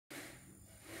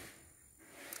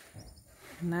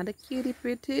Not a cutie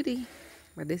patootie,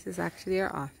 but this is actually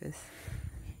our office.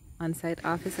 On-site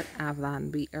office at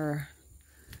Avalon. We are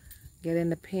getting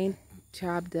the paint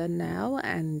job done now,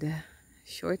 and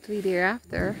shortly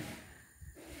thereafter,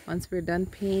 once we're done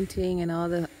painting and all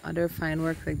the other fine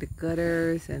work like the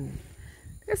gutters, and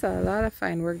there's a lot of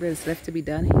fine work that's left to be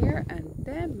done here, and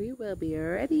then we will be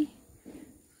ready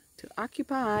to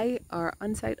occupy our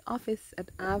on-site office at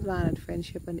Avalon at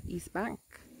Friendship on the East Bank.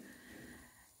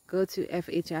 Go to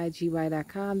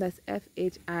fhigy.com. That's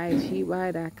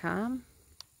fhigy.com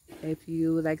if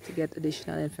you would like to get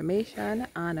additional information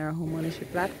on our homeownership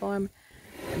platform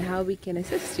and how we can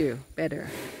assist you better.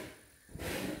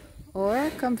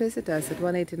 Or come visit us at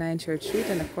 189 Church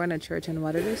Street on the corner of Church and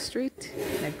Waterloo Street,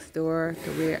 next door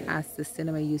to where As the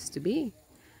Cinema used to be.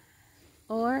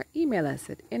 Or email us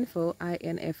at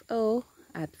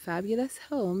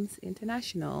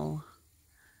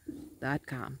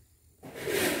info@fabuloushomesinternational.com.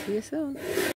 See you soon.